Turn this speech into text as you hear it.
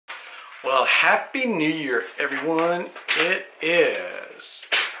Well, Happy New Year, everyone. It is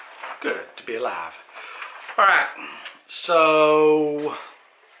good to be alive. All right, so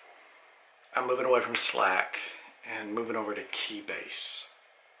I'm moving away from Slack and moving over to Keybase.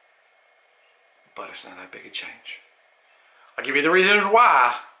 But it's not that big a change. I'll give you the reasons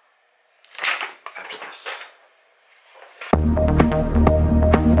why after this.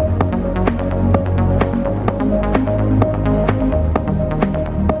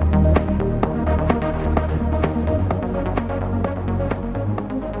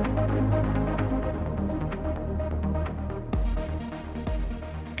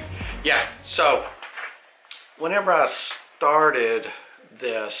 Yeah, so whenever I started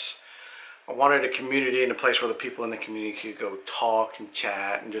this, I wanted a community and a place where the people in the community could go talk and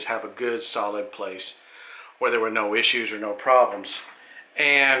chat and just have a good solid place where there were no issues or no problems.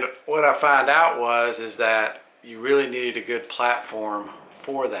 And what I found out is that you really needed a good platform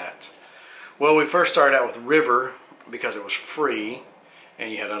for that. Well, we first started out with River because it was free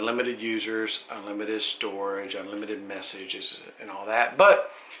and you had unlimited users, unlimited storage, unlimited messages and all that.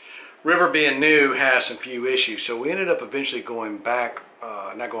 But River being new has some few issues, so we ended up eventually going back,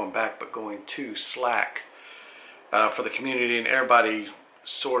 but going to Slack for the community, and everybody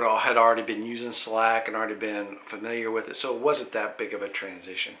sort of had already been using Slack and already been familiar with it, so it wasn't that big of a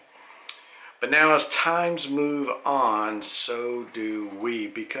transition. But now as times move on, so do we,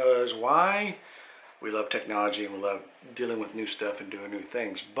 because why? We love technology and we love dealing with new stuff and doing new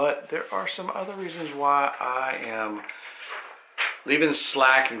things, but there are some other reasons why I am leaving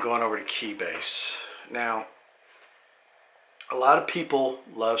Slack and going over to Keybase. Now, a lot of people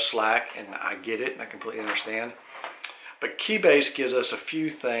love Slack, and I get it, and I completely understand. But Keybase gives us a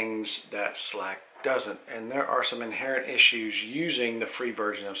few things that Slack doesn't, and there are some inherent issues using the free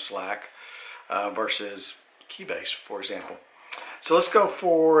version of Slack versus Keybase, for example. So let's go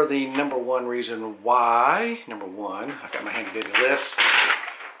for the number one reason why. Number one, I got my handy dandy list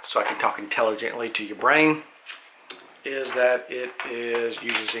so I can talk intelligently to your brain, is that it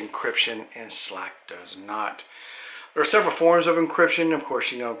uses encryption and Slack does not. There are several forms of encryption. Of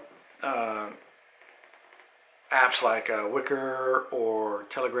course, you know, apps like Wicker or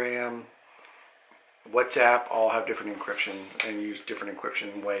Telegram, WhatsApp all have different encryption and use different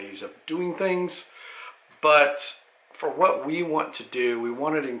encryption ways of doing things. But for what we want to do, we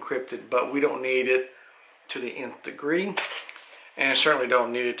want it encrypted, but we don't need it to the nth degree. And certainly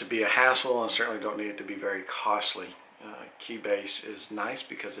don't need it to be a hassle, and certainly don't need it to be very costly. Keybase is nice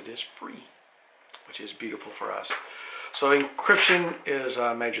because it is free, which is beautiful for us. So encryption is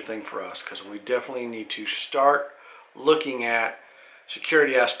a major thing for us because we definitely need to start looking at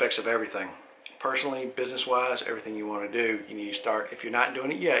security aspects of everything. Personally, business-wise, everything you want to do, you need to start. If you're not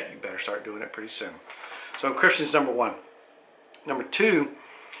doing it yet, you better start doing it pretty soon. So encryption is number one. Number two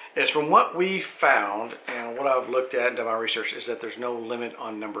is, from what we found and what I've looked at and done my research, is that there's no limit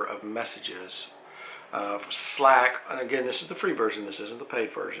on number of messages. Slack, and again, this is the free version, this isn't the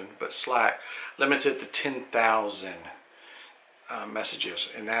paid version, but Slack limits it to 10,000 messages,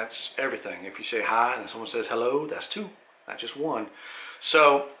 and that's everything. If you say hi and someone says hello, that's two, not just one.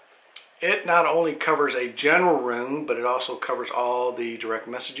 So it not only covers a general room, but it also covers all the direct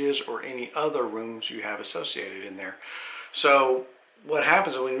messages or any other rooms you have associated in there. So what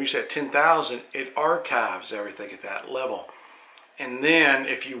happens is when you reach that 10,000, it archives everything at that level. And then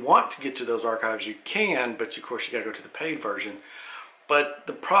if you want to get to those archives, you can, but of course you gotta go to the paid version. But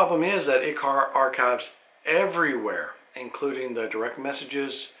the problem is that it archives everywhere, including the direct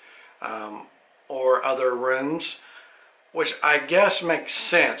messages or other rooms, which I guess makes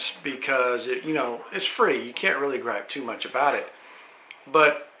sense because it, you know, it's free. You can't really gripe too much about it.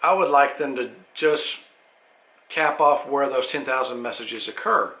 But I would like them to just cap off where those 10,000 messages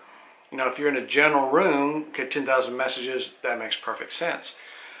occur. You know, if you're in a general room, get 10,000 messages, that makes perfect sense.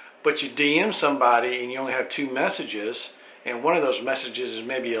 But you DM somebody and you only have 2 messages, and one of those messages is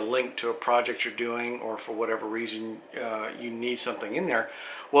maybe a link to a project you're doing, or for whatever reason you need something in there.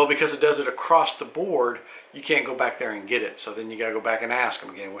 Well, because it does it across the board, you can't go back there and get it. So then you got to go back and ask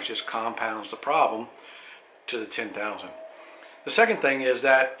them again, which just compounds the problem to the 10,000. The second thing is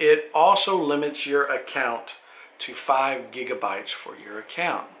that it also limits your account to 5 gigabytes for your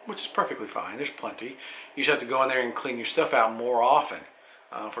account, which is perfectly fine. There's plenty. You just have to go in there and clean your stuff out more often.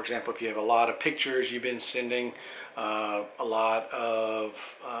 For example, if you have a lot of pictures you've been sending, a lot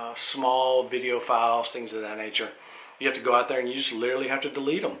of small video files, things of that nature, you have to go out there and you just literally have to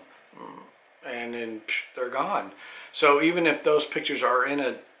delete them, and then they're gone. So even if those pictures are in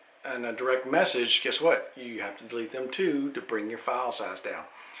a direct message, guess what? You have to delete them too to bring your file size down.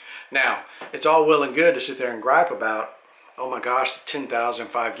 Now, it's all well and good to sit there and gripe about oh my gosh,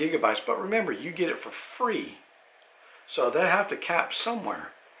 10,005 gigabytes. But remember, you get it for free. So they have to cap somewhere.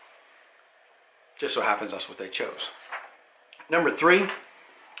 Just so happens that's what they chose. Number 3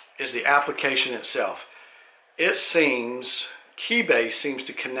 is the application itself. It seems, Keybase seems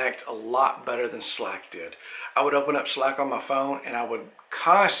to connect a lot better than Slack did. I would open up Slack on my phone and I would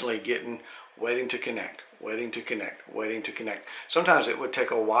constantly get waiting to connect, waiting to connect, waiting to connect. Sometimes it would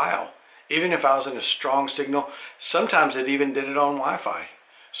take a while. Even if I was in a strong signal, sometimes it even did it on Wi-Fi.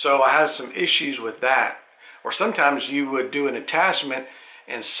 So I had some issues with that. Or sometimes you would do an attachment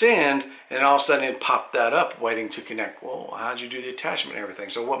and send, and all of a sudden it popped that up, waiting to connect. Well, how'd you do the attachment and everything?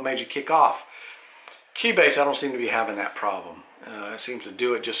 So what made you kick off? Keybase, I don't seem to be having that problem. It seems to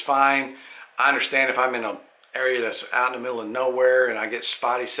do it just fine. I understand if I'm in an area that's out in the middle of nowhere and I get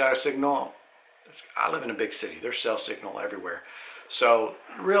spotty cell signal. I live in a big city. There's cell signal everywhere. So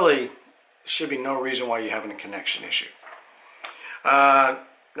really, should be no reason why you're having a connection issue.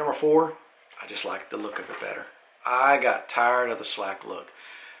 Number 4, I just like the look of it better. I got tired of the Slack look.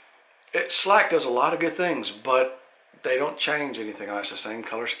 Slack does a lot of good things, but they don't change anything. It's the same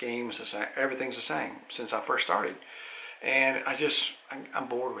color scheme. It's the same. Everything's the same since I first started, and I'm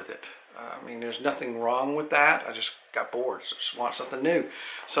bored with it. I mean, there's nothing wrong with that. I just got bored. So I just want something new,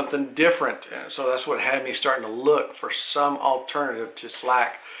 something different. And so that's what had me starting to look for some alternative to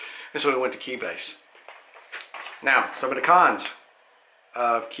Slack. And so we went to Keybase. Now, some of the cons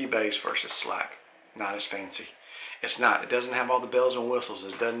of Keybase versus Slack. Not as fancy. It's not. It doesn't have all the bells and whistles.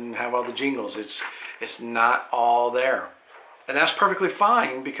 It doesn't have all the jingles. It's not all there. And that's perfectly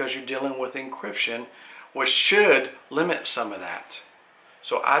fine because you're dealing with encryption, which should limit some of that.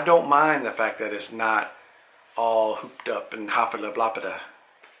 So I don't mind the fact that it's not all hooped up and hoppida bloppida,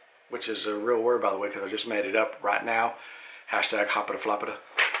 which is a real word, by the way, because I just made it up right now. Hashtag hoppida floppida.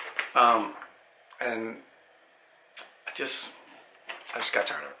 And I just got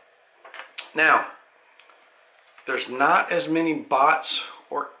tired of it. Now, there's not as many bots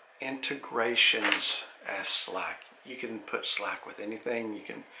or integrations as Slack. You can put Slack with anything. You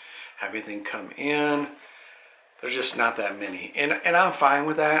can have anything come in. There's just not that many. And I'm fine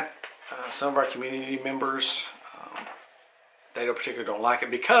with that. Some of our community members, they particularly don't like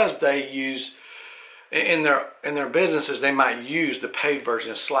it because they use, in their businesses, they might use the paid version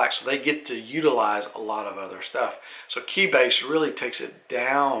of Slack, so they get to utilize a lot of other stuff. So Keybase really takes it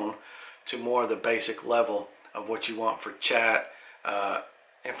down to more of the basic level of what you want for chat,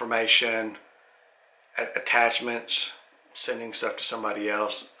 information, attachments, sending stuff to somebody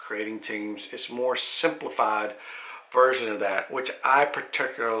else, creating teams. It's more simplified version of that, which I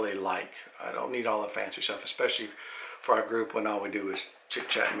particularly like. I don't need all the fancy stuff, especially for our group when all we do is chit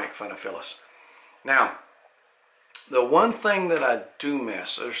chat and make fun of Phyllis. Now, the one thing that I do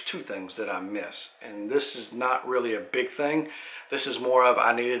miss, there's 2 things that I miss, and this is not really a big thing. This is more of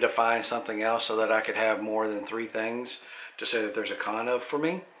I needed to find something else so that I could have more than 3 things to say that there's a con of for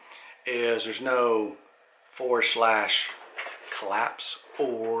me, is there's no /collapse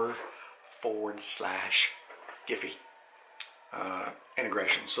or /Giphy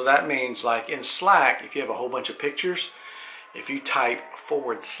integration. So that means, like in Slack, if you have a whole bunch of pictures, if you type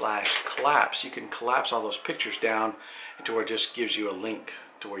 /collapse, you can collapse all those pictures down into where it just gives you a link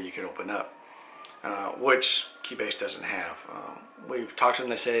to where you can open up, which Keybase doesn't have. We've talked to them,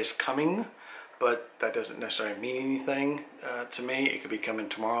 they say it's coming, but that doesn't necessarily mean anything to me. It could be coming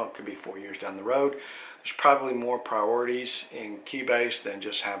tomorrow, it could be 4 years down the road. There's probably more priorities in Keybase than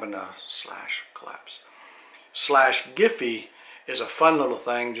just having a /collapse. /Giphy is a fun little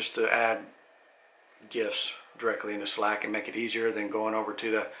thing just to add GIFs directly into Slack and make it easier than going over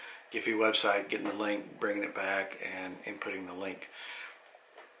to the Giphy website, getting the link, bringing it back, and inputting the link.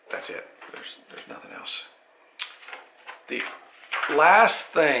 That's it. There's nothing else. The last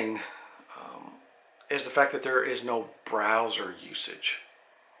thing is the fact that there is no browser usage.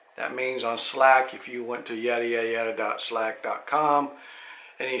 That means on Slack, if you went to yada.slack.com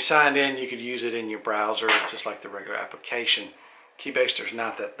and you signed in, you could use it in your browser just like the regular application. Keybase, there's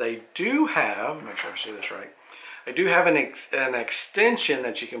not that. They do have, make sure I say this right, they do have an extension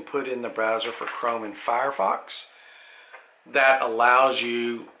that you can put in the browser for Chrome and Firefox that allows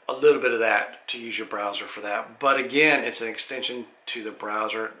you a little bit of that to use your browser for that. But again, it's an extension to the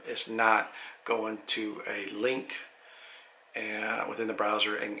browser. It's not going to a link within the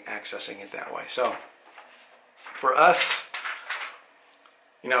browser and accessing it that way. So for us,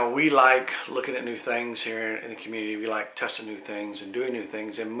 you know, we like looking at new things here in the community. We like testing new things and doing new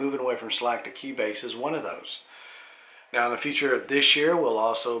things, and moving away from Slack to Keybase is one of those. Now in the future of this year, we'll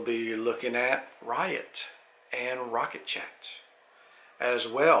also be looking at Riot and Rocket Chat, as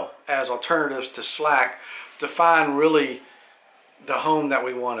well as alternatives to Slack, to find really the home that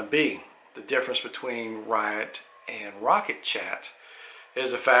we want to be. The difference between Riot and Rocket Chat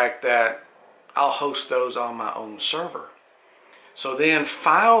is the fact that I'll host those on my own server. So then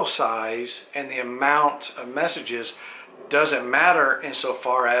file size and the amount of messages doesn't matter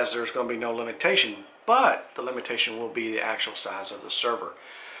insofar as there's going to be no limitation, but the limitation will be the actual size of the server.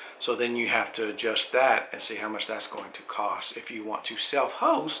 So then you have to adjust that and see how much that's going to cost if you want to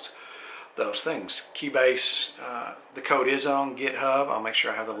self-host those things. Keybase, the code is on GitHub. I'll make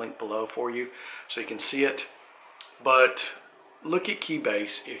sure I have the link below for you so you can see it. But look at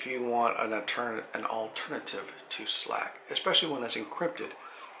Keybase if you want an alternative to Slack, especially one that's encrypted.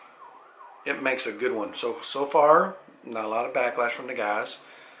 It makes a good one. So far, not a lot of backlash from the guys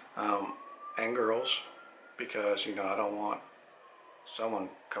and girls, because you know I don't want someone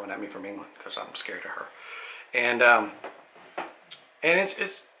coming at me from England because I'm scared of her. And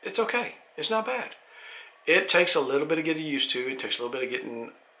it's okay. It's not bad. It takes a little bit of getting used to. It takes a little bit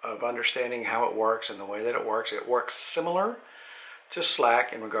of understanding how it works and the way that it works. It works similar to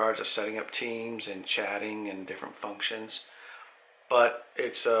Slack in regards to setting up teams and chatting and different functions, but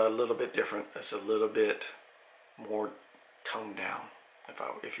it's a little bit different. It's a little bit more toned down,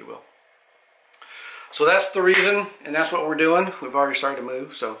 if you will. So that's the reason, and that's what we're doing. We've already started to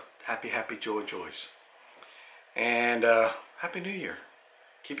move, so happy joys. And Happy New Year.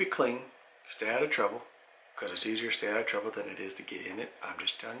 Keep it clean. Stay out of trouble, because it's easier to stay out of trouble than it is to get in it. I'm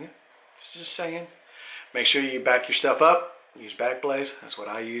just telling you. Just saying. Make sure you back your stuff up. Use Backblaze. That's what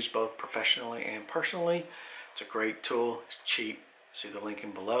I use both professionally and personally. It's a great tool. It's cheap. See the link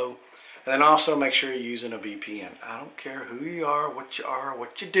in below. And then also make sure you're using a VPN. I don't care who you are,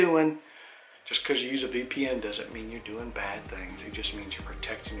 what you're doing. Just because you use a VPN doesn't mean you're doing bad things. It just means you're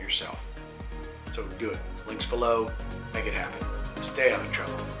protecting yourself. So do it. Links below. Make it happen. Stay out of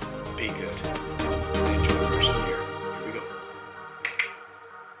trouble. Be good. Enjoy the rest of the year.